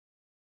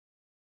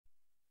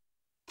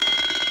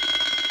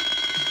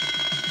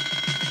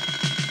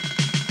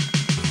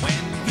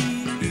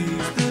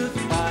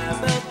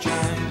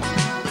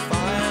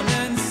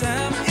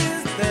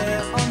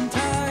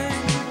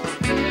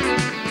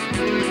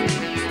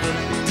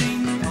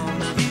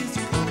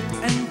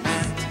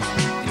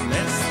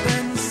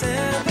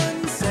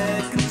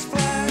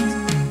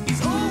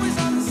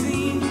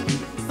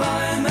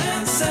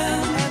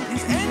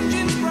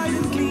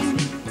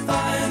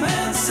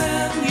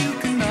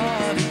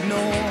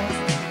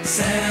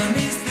Sam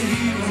is the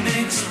hero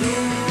next door.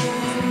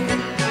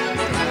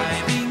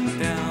 Driving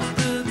down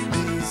the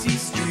busy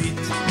street,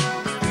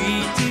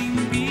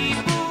 greeting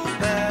people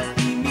that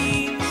he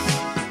meets.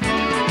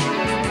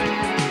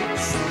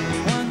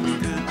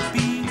 Someone could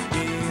be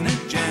in a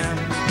jam,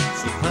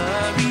 so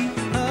hurry,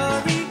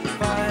 hurry,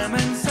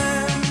 Fireman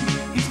Sam.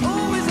 He's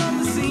always on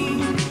the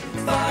scene,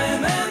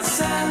 Fireman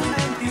Sam,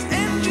 and his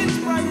engine's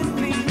bright and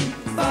clean.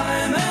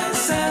 Fireman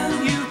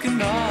Sam, you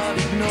cannot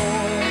ignore.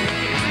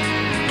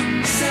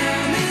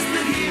 Sam is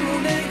the hero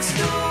next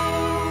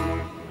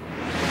door.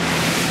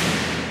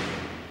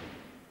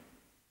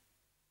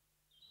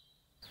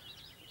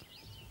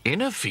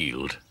 In a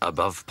field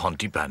above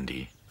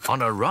Pontypandy,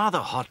 on a rather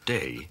hot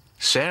day,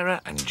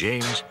 Sarah and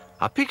James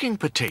are picking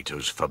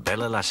potatoes for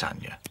Bella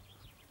Lasagna.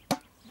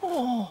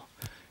 Oh,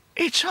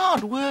 it's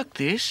hard work,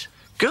 this.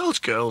 Girls,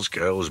 girls,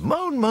 girls,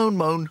 moan, moan,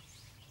 moan.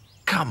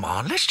 Come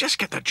on, let's just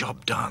get the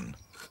job done.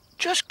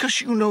 Just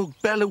 'cause you know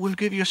Bella will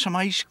give you some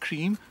ice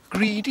cream,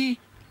 greedy.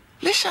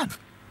 Listen,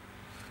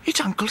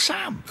 it's Uncle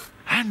Sam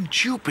and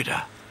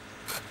Jupiter.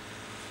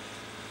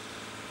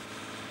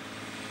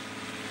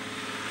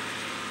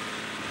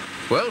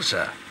 Well,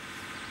 sir,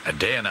 a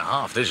day and a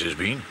half this has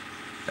been.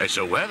 It's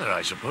the weather,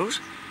 I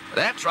suppose.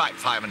 That's right,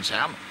 Fireman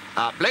Sam.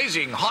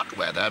 Blazing hot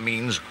weather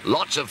means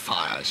lots of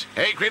fires.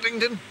 Hey,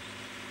 Cridlington?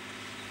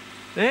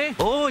 Eh?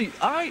 Oh,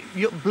 aye,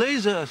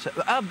 blazer.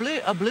 A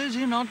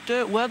blazing hot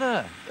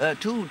weather.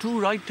 Too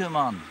right,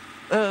 man.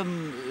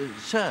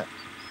 Sir.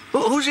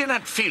 Who's in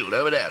that field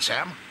over there,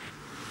 Sam?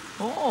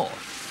 Oh,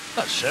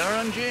 that's Sarah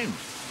and James.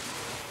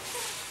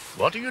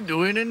 What are you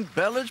doing in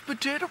Bella's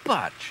potato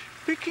patch?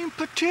 Picking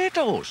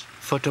potatoes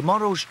for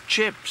tomorrow's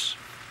chips.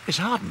 It's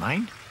hard,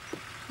 mind.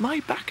 My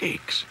back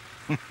aches.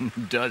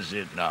 Does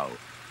it now?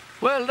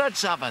 Well,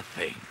 let's have a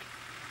think.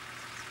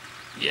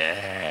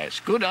 Yes,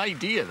 good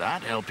idea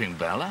that, helping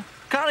Bella.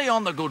 Carry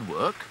on the good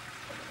work.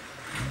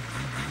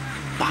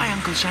 Bye,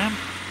 Uncle Sam.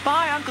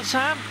 Bye, Uncle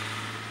Sam.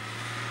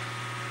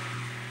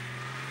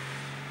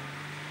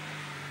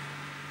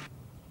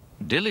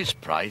 Dilly's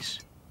Price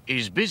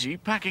is busy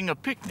packing a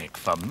picnic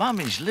for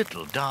Mummy's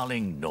little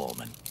darling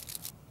Norman.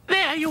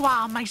 There you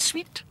are, my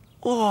sweet.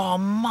 Oh,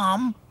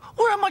 Mum,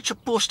 where am I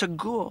supposed to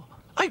go?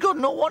 I got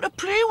no one to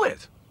play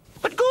with.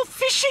 But go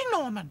fishing,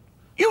 Norman.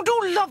 You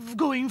do love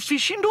going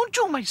fishing, don't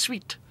you, my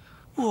sweet?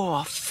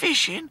 Oh,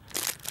 fishing?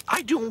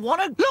 I don't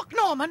want to... Look,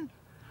 Norman,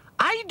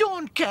 I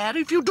don't care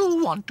if you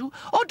do want to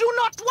or do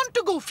not want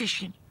to go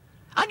fishing.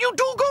 And you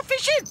do go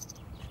fishing.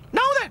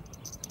 Now then,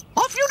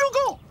 off you do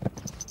go.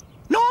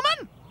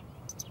 Norman?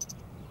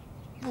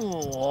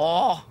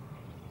 Oh,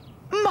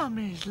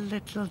 Mummy's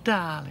little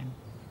darling.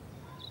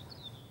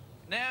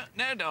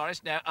 No,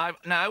 Doris, no, I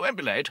won't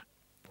be late.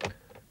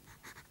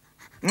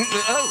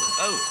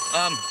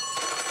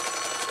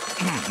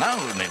 Now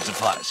who needs a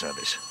fire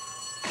service?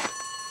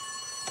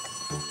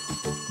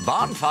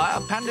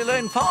 Barnfire, Pandy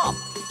Lane Farm.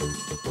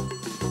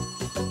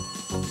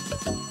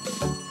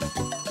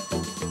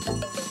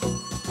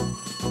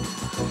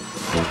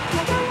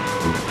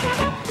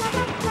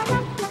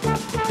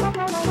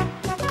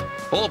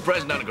 All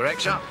present and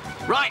correct, sir.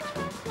 Right,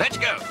 let's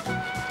go.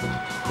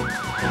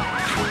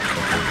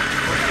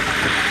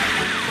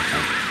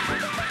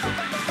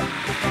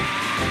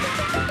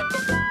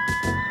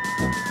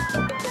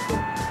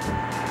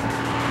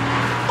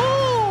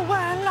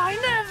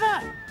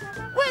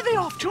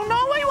 To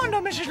now, I wonder,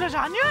 Mrs.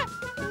 Lasagna?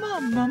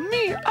 Mamma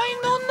mia, I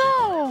don't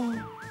know.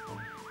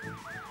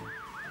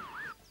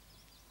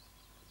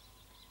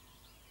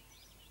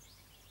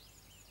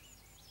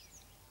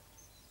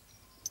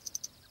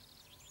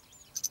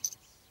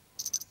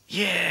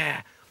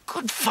 Yeah,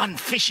 good fun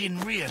fishing,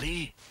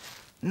 really.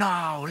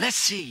 Now, let's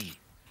see.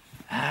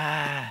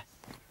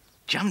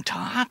 Jump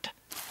tart.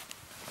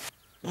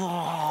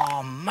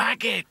 Oh,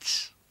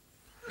 maggots.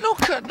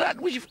 Look at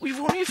that, we've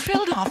only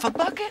filled half a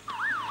bucket.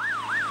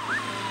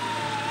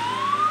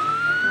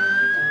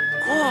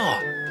 Oh,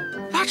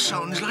 that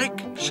sounds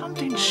like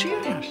something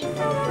serious.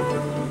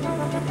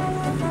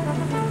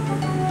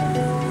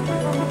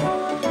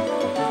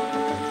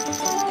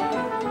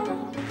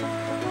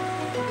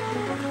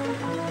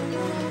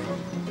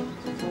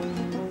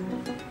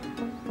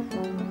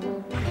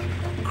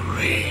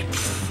 Great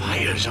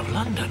fires of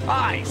London,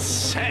 I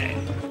say.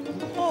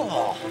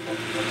 Oh.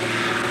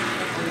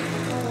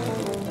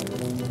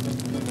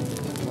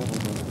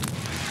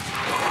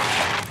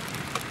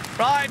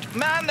 Right,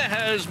 man the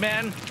hose,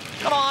 men.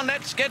 Come on,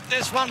 let's get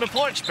this one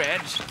before it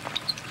spreads.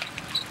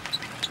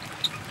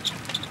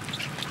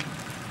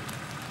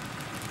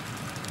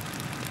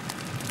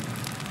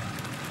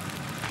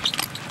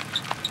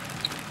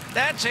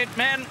 That's it,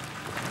 men.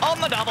 On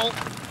the double.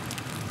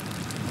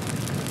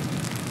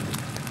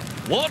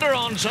 Water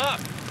on, sir.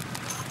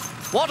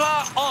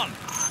 Water on.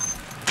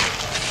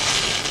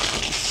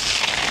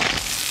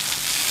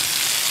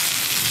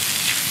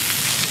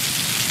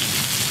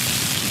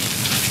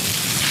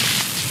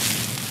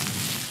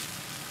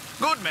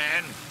 Good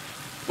man.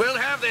 We'll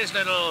have this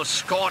little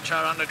scorcher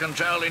under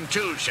control in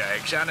 2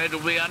 shakes, and it'll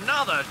be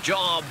another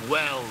job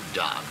well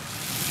done.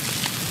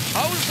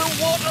 How's the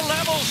water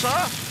level,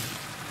 sir?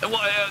 The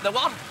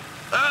what?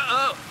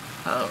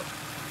 Oh.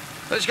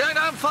 It's going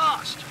down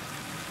fast.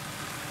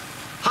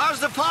 How's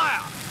the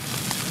fire?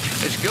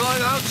 It's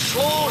going out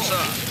slow,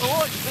 sir.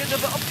 Oh, there's a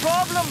bit of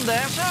problem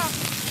there, sir.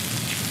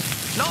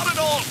 Not at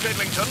all,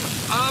 Cridlington.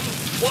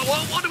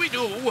 What do we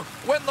do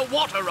when the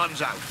water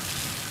runs out?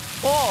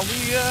 Oh,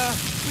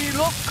 we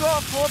look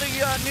for the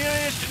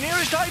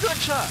nearest hydrant,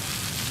 sir.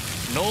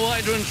 No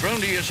hydrants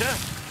round here, sir.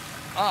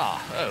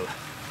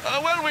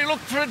 Well, we look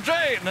for a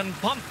drain and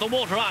pump the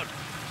water out.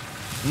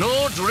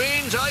 No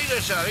drains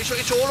either, sir.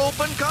 It's all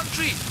open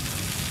country.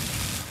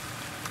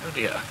 Oh,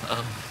 dear.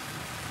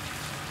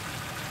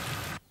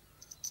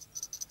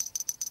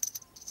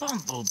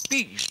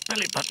 Bumblebee's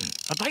belly button.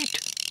 A bite?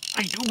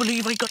 I do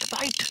believe I got a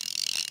bite.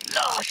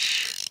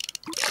 Lush!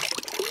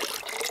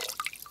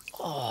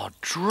 Oh,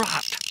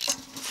 drat.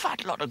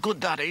 Fat lot of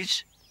good that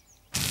is.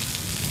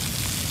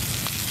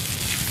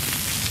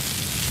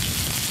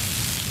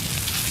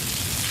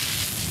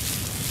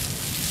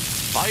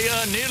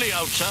 Fire nearly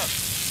out, sir.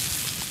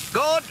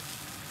 Good.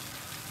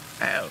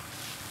 Oh,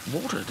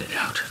 watered it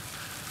out.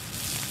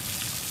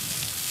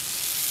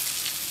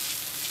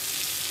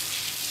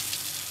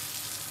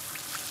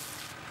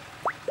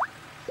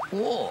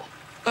 Oh,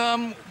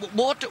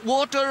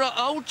 water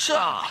out,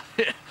 sir.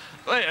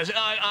 Well, yes,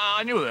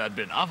 I knew there'd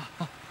been enough.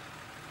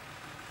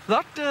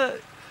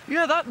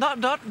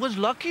 That was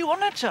lucky,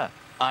 wasn't it, sir?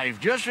 I've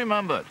just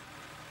remembered.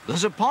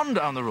 There's a pond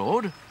down the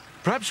road.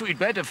 Perhaps we'd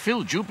better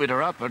fill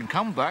Jupiter up and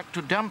come back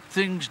to damp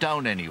things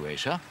down anyway,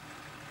 sir.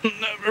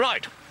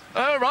 Right.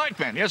 Right,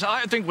 men. Yes,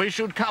 I think we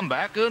should come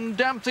back and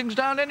damp things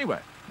down anyway.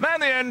 Man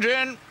the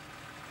engine.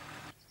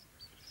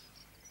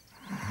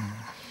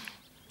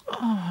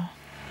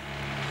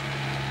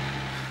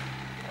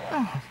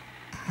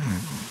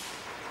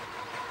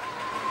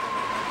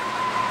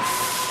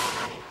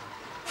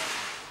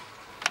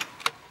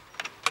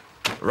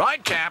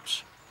 Right,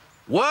 chaps.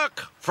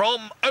 Work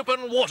from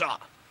open water.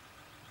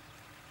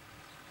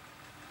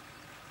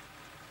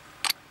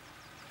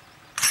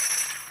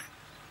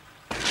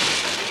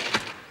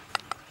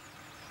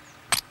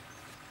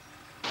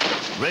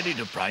 Ready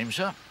to prime,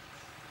 sir?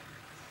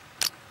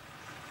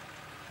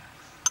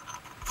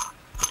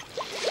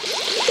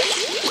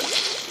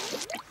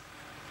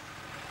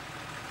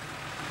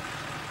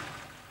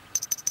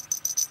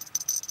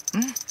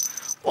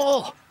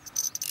 Oh,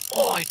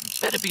 I'd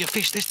better be a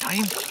fish this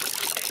time.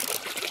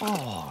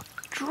 Oh,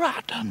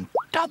 drat and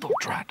double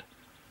drat.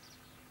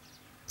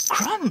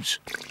 Crumbs!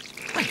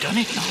 I done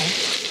it now.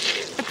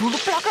 I blew the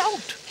plug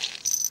out.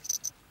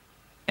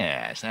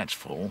 Yes, that's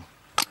full.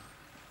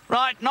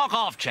 Right, knock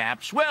off,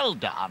 chaps. Well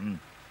done.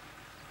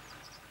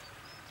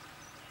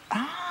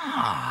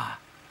 Ah,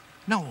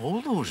 now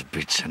all those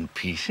bits and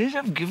pieces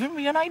have given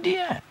me an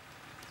idea.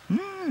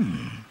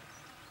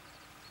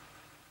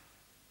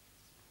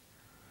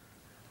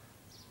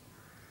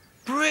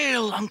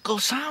 Brill, Uncle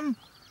Sam.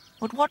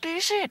 But what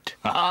is it?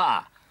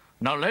 Ah,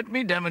 now let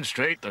me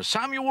demonstrate the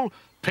Samuel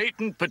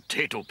Patent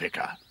Potato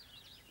Picker.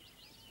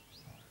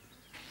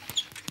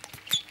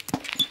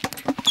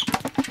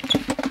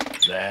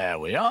 There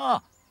we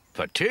are.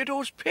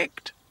 Potatoes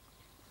picked.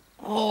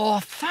 Oh,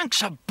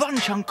 thanks a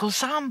bunch, Uncle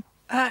Sam.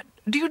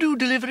 Do you do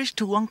deliveries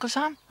too, Uncle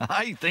Sam?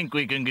 I think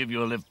we can give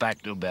you a lift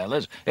back to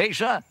Bella's. Eh,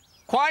 sir?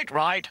 Quite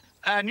right.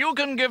 And you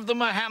can give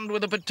them a hand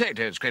with the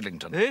potatoes,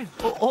 Cridlington. Eh?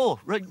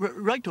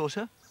 Right-o,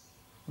 sir.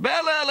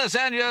 Bella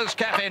Lasagna's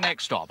cafe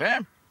next stop,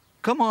 eh?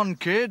 Come on,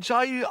 kids.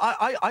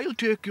 I'll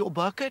take your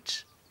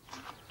buckets.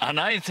 And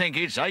I think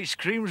it's ice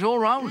creams all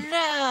round.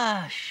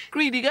 Lush!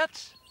 Greedy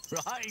guts.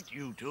 Right,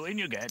 you two, in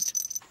you get.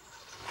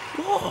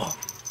 Whoa,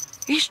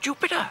 he's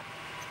Jupiter.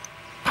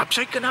 Perhaps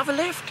I can have a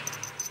lift.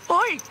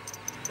 Oi,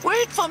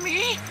 wait for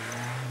me.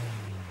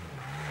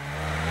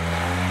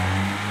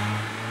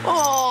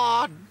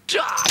 Oh,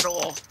 Dad,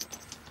 oh.